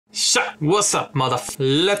Sha! What's up,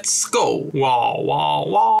 Let's go! Wow, wow,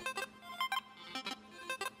 wow!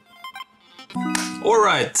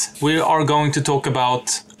 Alright, we are going to talk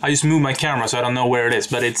about... I just moved my camera so I don't know where it is,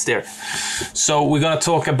 but it's there. So we're gonna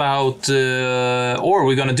talk about... or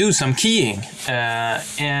we're gonna do some keying.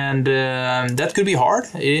 And that could be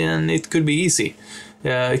hard, and it could be easy.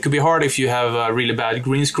 It could be hard if you have a really bad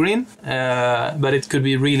green screen, but it could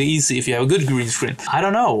be really easy if you have a good green screen. I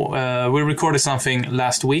don't know. We recorded something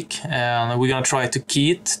last week, and we're gonna try to key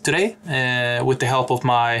it today with the help of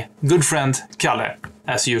my good friend Kalle,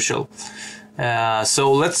 as usual.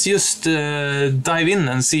 So let's just dive in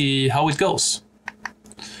and see how it goes.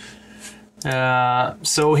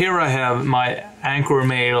 So here I have my Anchor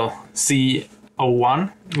Mail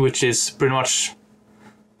C01, which is pretty much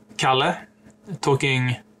Kalle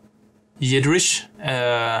talking Yiddish,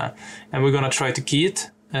 and we're gonna try to key it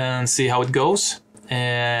and see how it goes.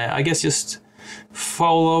 I guess just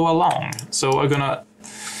follow along. So I'm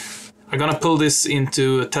gonna pull this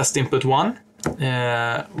into test input 1,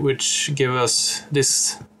 which give us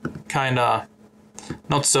this kind of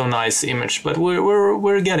not so nice image, but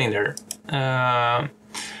we're getting there.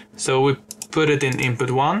 So we put it in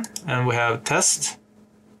input 1 and we have test.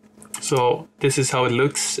 So this is how it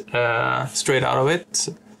looks straight out of it,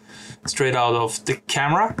 straight out of the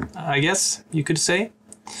camera, I guess you could say.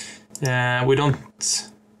 We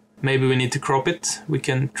don't, maybe we need to crop it. We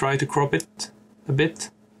can try to crop it a bit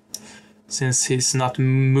since he's not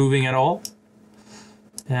moving at all.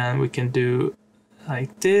 And we can do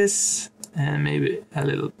like this and maybe a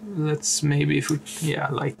little, let's maybe if we, yeah,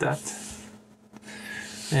 like that.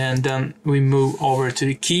 And then we move over to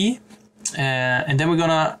the key and then we're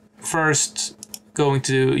gonna first going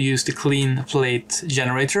to use the clean plate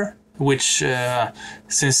generator, which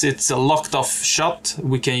since it's a locked off shot,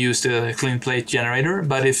 we can use the clean plate generator,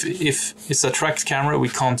 but if it's a tracked camera, we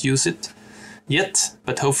can't use it yet,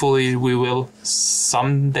 but hopefully we will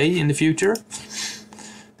someday in the future.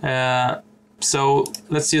 So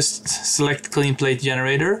let's just select clean plate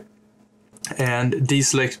generator and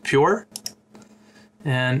deselect pure,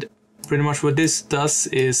 and pretty much what this does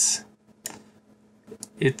is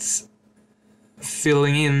it's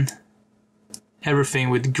filling in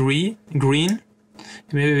everything with green.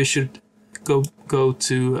 Maybe we should go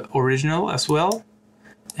to original as well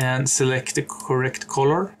and select the correct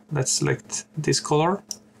color. Let's select this color.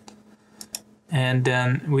 And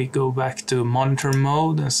then we go back to monitor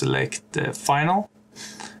mode and select the final.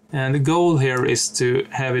 And the goal here is to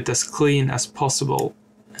have it as clean as possible.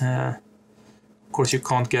 Of course you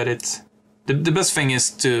can't get it. The best thing is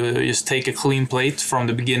to just take a clean plate from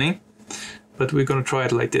the beginning, but we're gonna try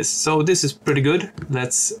it like this. So this is pretty good.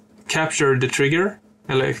 Let's capture the trigger,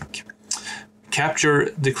 like capture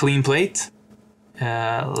the clean plate,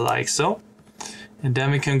 like so. And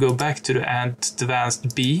then we can go back to the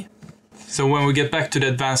advanced B. So when we get back to the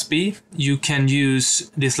advanced B, you can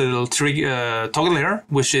use this little trigger toggle here,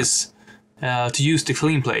 which is to use the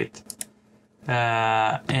clean plate.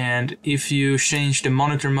 And if you change the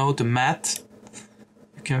monitor mode to matte,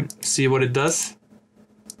 you can see what it does.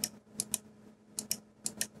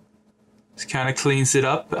 It kind of cleans it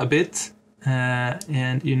up a bit,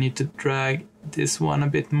 and you need to drag this one a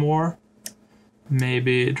bit more.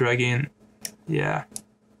 Maybe drag in, yeah,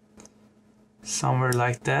 somewhere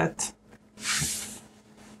like that.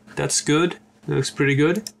 That's good. It looks pretty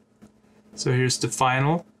good. So here's the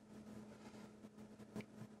final.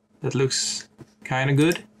 That looks kind of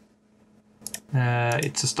good.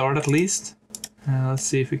 It's a start at least. Let's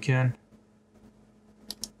see if we can.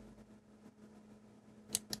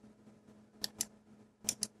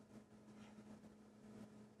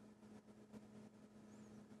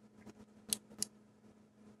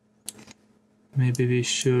 Maybe we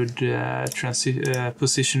should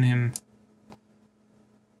position him.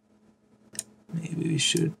 Maybe we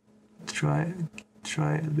should try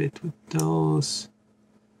a bit with those.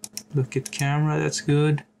 Look at camera, that's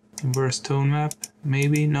good. Inverse tone map,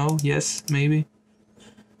 maybe, no, yes, maybe.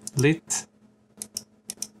 Lit.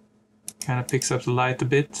 Kind of picks up the light a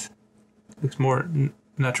bit. Looks more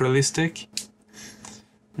naturalistic.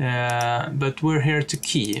 But we're here to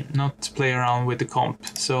key, not play around with the comp.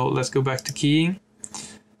 So let's go back to keying.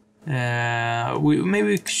 Maybe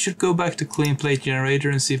we should go back to clean plate generator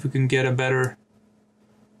and see if we can get a better.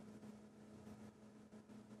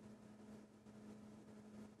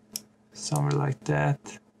 Somewhere like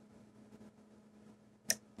that.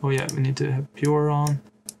 Oh yeah, we need to have pure on.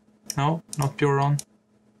 No, not pure on.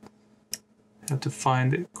 Have to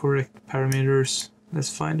find the correct parameters.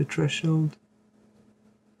 Let's find the threshold.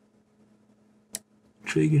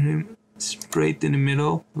 Trigger him straight in the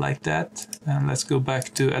middle like that. And let's go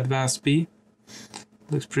back to advanced B.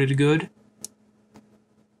 Looks pretty good.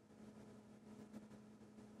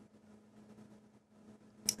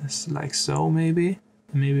 Just like so, maybe.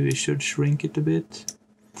 Maybe we should shrink it a bit.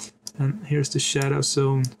 And here's the shadow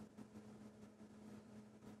zone.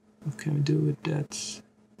 What can we do with that?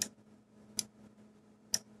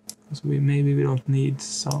 Because maybe we don't need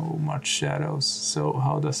so much shadows. So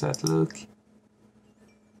how does that look?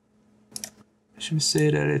 Should we say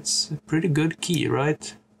that it's a pretty good key,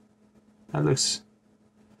 right? That looks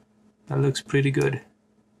pretty good.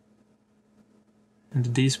 And the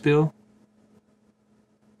D-spill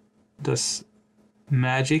does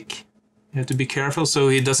magic. You have to be careful so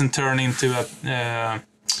he doesn't turn into a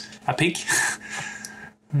pig.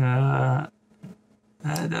 That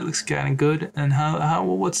looks kind of good. And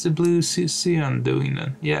what's the blue cyan doing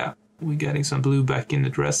then? Yeah, we're getting some blue back in the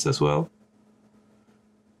dress as well.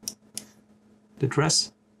 The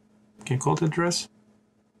dress? Can you call it a dress?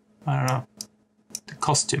 I don't know. The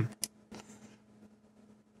costume.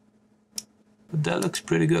 But that looks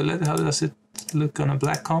pretty good. How does it look on a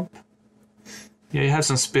black comp? Yeah, you have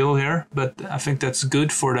some spill here, but I think that's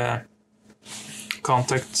good for the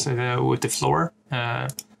contact with the floor.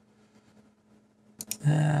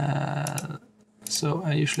 So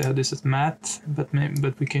I usually have this as matte, but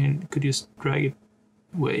we could just drag it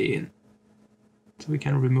way in, so we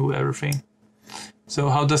can remove everything. So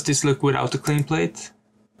how does this look without the clean plate?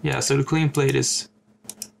 Yeah, so the clean plate is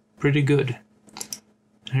pretty good.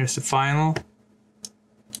 Here's the final.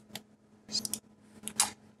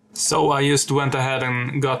 So I just went ahead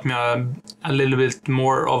and got me a little bit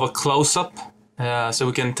more of a close-up, so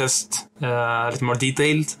we can test a little more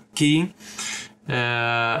detailed keying.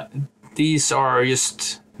 These are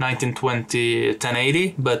just 1920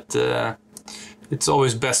 1080, but it's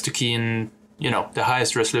always best to key in, the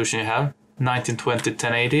highest resolution you have, 1920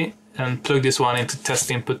 1080, and plug this one into test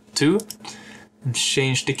input 2 and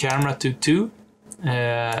change the camera to 2,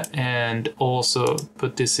 and also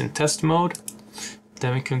put this in test mode.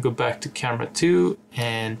 Then we can go back to camera 2,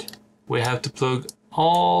 and we have to plug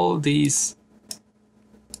all these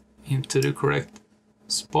into the correct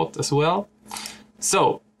spot as well.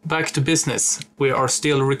 So back to business. We are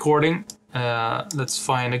still recording. Let's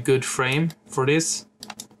find a good frame for this.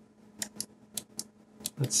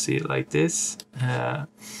 Let's see it like this.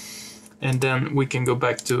 And then we can go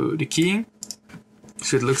back to the keying.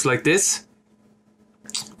 So it looks like this.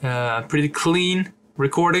 Pretty clean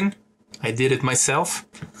recording. I did it myself.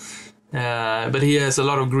 But he has a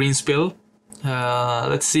lot of green spill.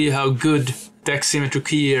 Let's see how good the Aximmetry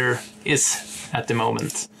keyer is at the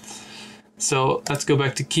moment. So let's go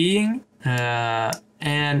back to keying,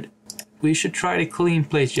 and we should try the clean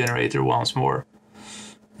plate generator once more.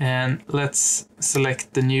 And let's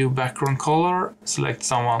select the new background color, select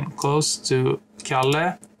someone close to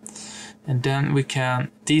Kalle, and then we can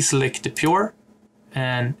deselect the pure.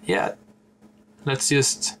 And yeah, let's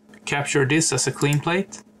just capture this as a clean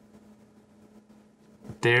plate.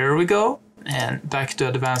 There we go, and back to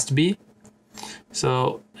advanced B.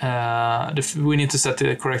 So we need to set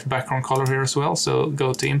the correct background color here as well, so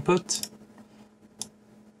go to input.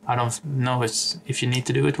 I don't know if you need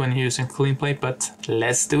to do it when you're using clean plate, but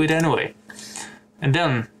let's do it anyway. And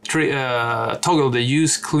then toggle the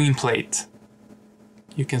use clean plate.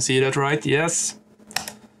 You can see that, right? Yes.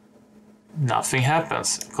 Nothing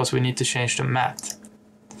happens because we need to change the matte.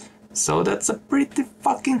 So that's a pretty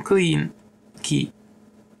fucking clean key.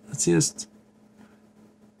 Let's just...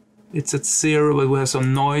 It's at 0, but we have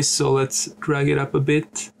some noise, so let's drag it up a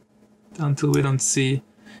bit until we don't see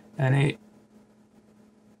any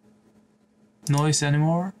noise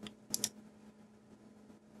anymore.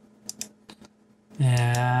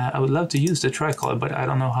 I would love to use the tricolor, but I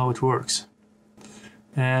don't know how it works.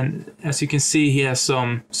 And as you can see, he has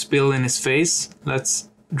some spill in his face. Let's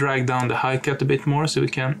drag down the high cut a bit more so we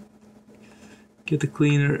can get a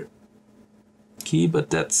cleaner key, but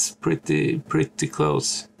that's pretty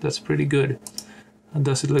close. That's pretty good. And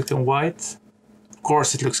does it look on white? Of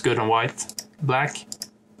course it looks good on white. Black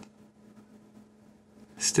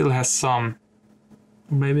still has some,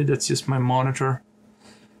 maybe that's just my monitor.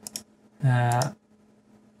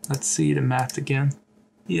 Let's see the matte again.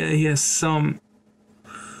 Yeah, he has some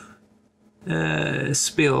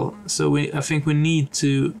spill, so I think we need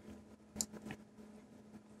to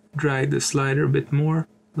drag the slider a bit more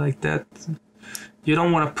like that. You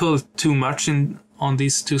don't want to pull too much in on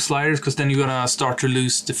these two sliders, because then you're gonna start to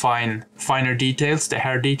lose the finer details, the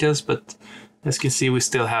hair details, but as you can see, we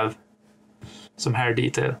still have some hair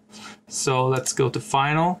detail. So let's go to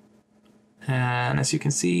final, And as you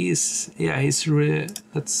can see, let's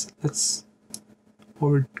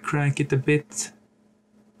over crank it a bit.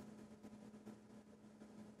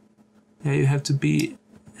 Yeah, you have to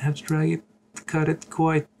drag it, cut it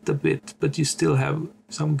quite a bit, but you still have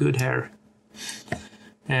some good hair.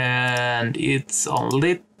 And it's on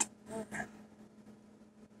lit.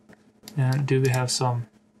 And do we have some?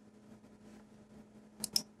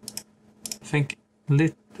 I think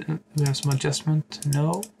lit. We have some adjustment.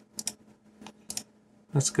 No.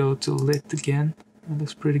 Let's go to lit again. That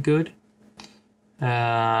looks pretty good.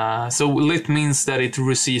 So lit means that it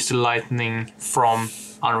receives the lightning from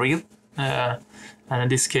Unreal. And in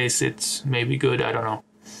this case it's maybe good, I don't know.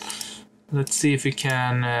 Let's see if we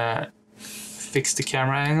can fix the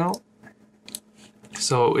camera angle.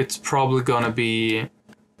 So it's probably gonna be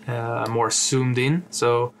more zoomed in.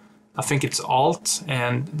 So I think it's Alt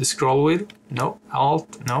and the scroll wheel. No,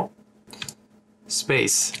 Alt, no.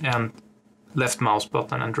 Space and left mouse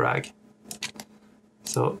button and drag.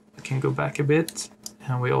 So I can go back a bit,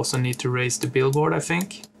 and we also need to raise the billboard, I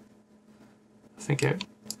think.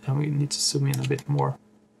 And we need to zoom in a bit more.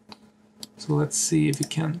 So let's see if we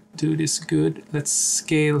can do this good. Let's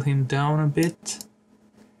scale him down a bit.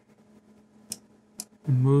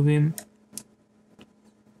 And move him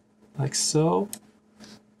like so.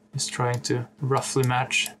 He's trying to roughly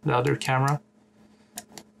match the other camera.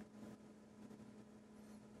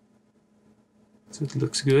 So it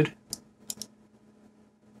looks good.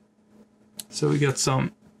 So we got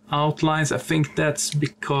some outlines. I think that's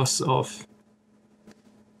because of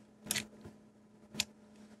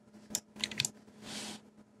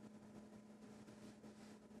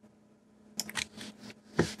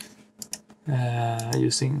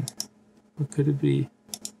using, what could it be?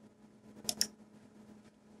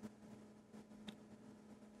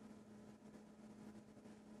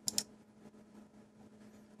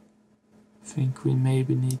 I think we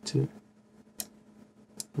maybe need to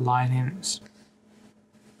line him.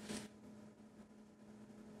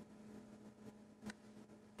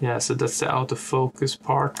 Yeah, so that's the out of focus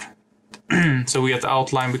part. So we get the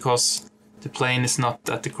outline because the plane is not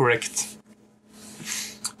at the correct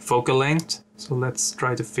focal length. So let's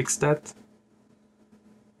try to fix that.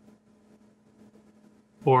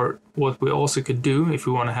 Or what we also could do, if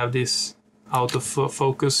we want to have this out of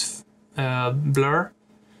focus blur,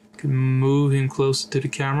 can move him closer to the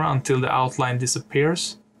camera until the outline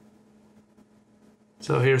disappears.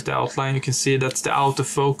 So here's the outline. You can see that's the out of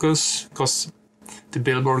focus because the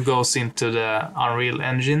billboard goes into the Unreal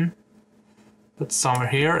Engine. That's somewhere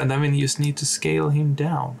here, and then we just need to scale him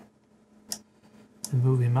down and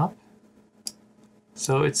move him up.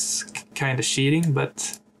 So it's kind of cheating,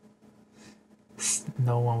 but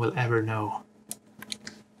no one will ever know.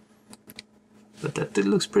 But that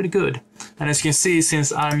looks pretty good. And as you can see,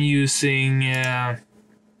 since I'm using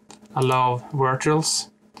allow virtuals,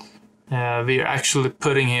 we are actually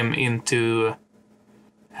putting him into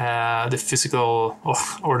the physical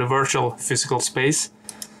or the virtual physical space,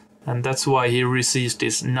 and that's why he receives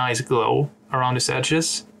this nice glow around his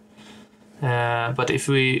edges. But if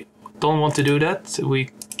we don't want to do that, we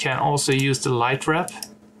can also use the light wrap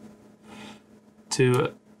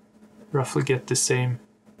to roughly get the same,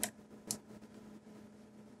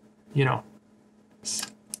 you know,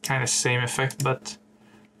 kind of same effect, but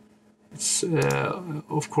it's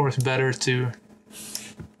of course better to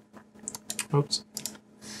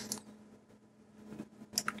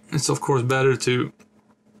it's of course better to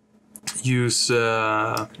use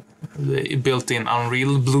the built-in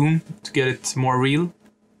Unreal bloom to get it more real.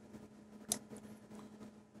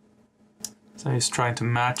 So he's trying to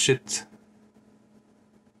match it,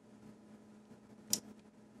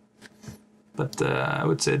 but I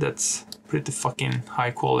would say that's pretty fucking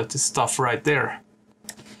high quality stuff right there.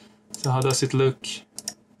 So how does it look?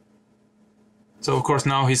 So of course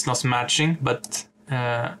now he's not matching, but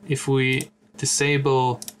if we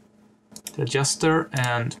disable the adjuster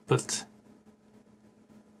and put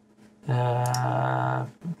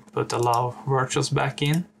allow virtuals back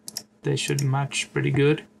in, they should match pretty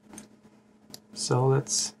good. So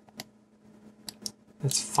let's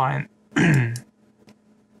find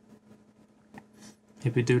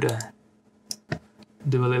maybe do a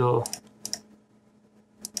little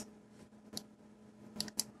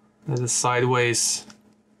sideways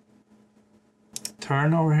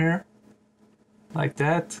turn over here like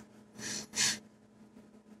that.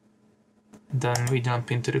 Then we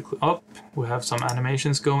jump into the we have some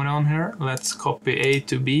animations going on here. Let's copy A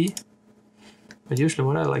to B. But usually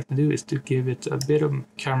what I like to do is to give it a bit of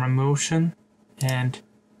camera motion, and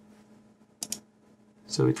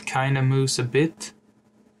so it kind of moves a bit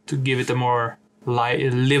to give it a more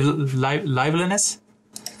liveliness.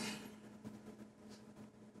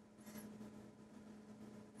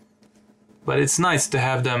 But it's nice to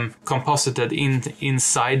have them composited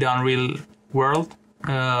inside the Unreal world,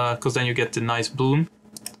 because then you get the nice bloom.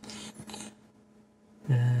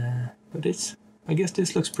 But I guess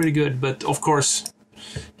this looks pretty good, but of course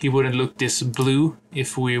he wouldn't look this blue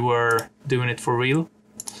if we were doing it for real.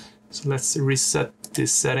 So let's reset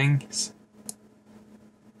these settings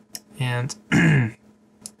and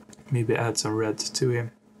maybe add some red to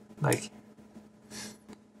him,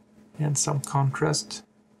 and some contrast.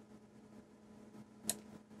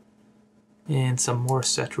 And some more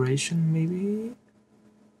saturation, maybe.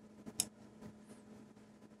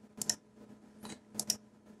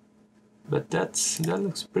 But that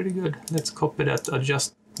looks pretty good. Let's copy that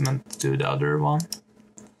adjustment to the other one.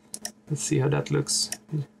 Let's see how that looks.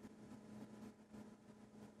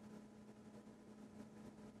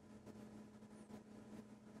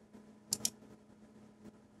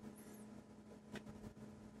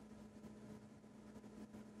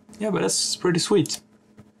 Yeah, but that's pretty sweet.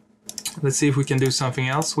 Let's see if we can do something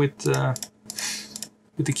else with the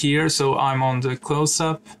key here. So I'm on the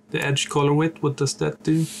close-up, the edge color width. What does that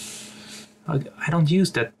do? I don't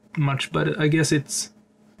use that much, but I guess it's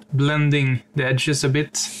blending the edges a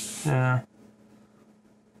bit. I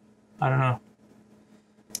don't know.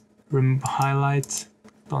 Remove highlight.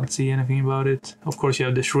 Don't see anything about it. Of course, you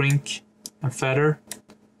have the shrink and feather,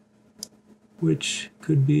 which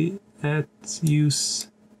could be at use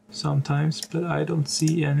sometimes, but I don't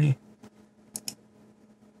see any.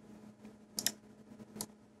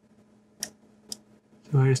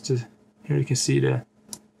 So here you can see the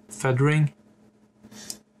feathering.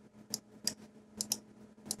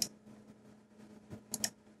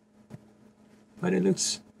 But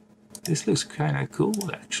this looks kind of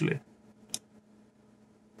cool actually.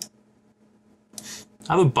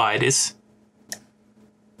 I would buy this.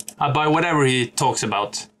 I'd buy whatever he talks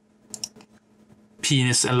about.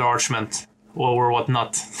 Penis enlargement or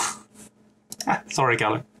whatnot. Sorry,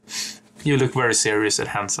 Callum. You look very serious and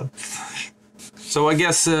handsome. So I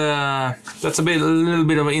guess that's a little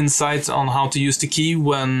bit of an insight on how to use the key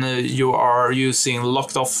when you are using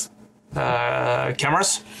locked off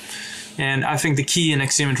cameras. And I think the key in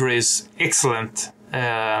Aximmetry is excellent.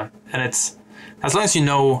 And it's, as long as you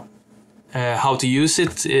know how to use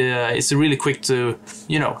it, it's really quick to,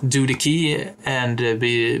 do the key and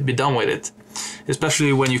be done with it.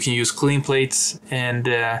 Especially when you can use clean plates, and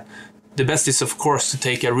the best is of course to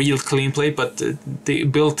take a real clean plate, but the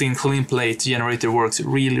built-in clean plate generator works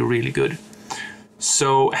really, really good.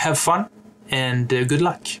 So have fun and good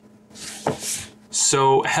luck.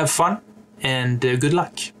 So have fun and good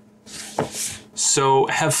luck. So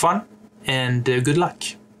have fun and good luck.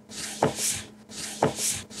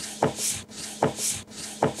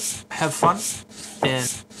 Have fun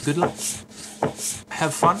and good luck.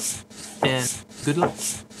 Have fun and good luck.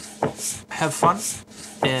 Have fun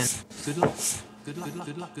and good luck. Good luck. Good luck.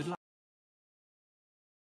 Good luck. Good luck.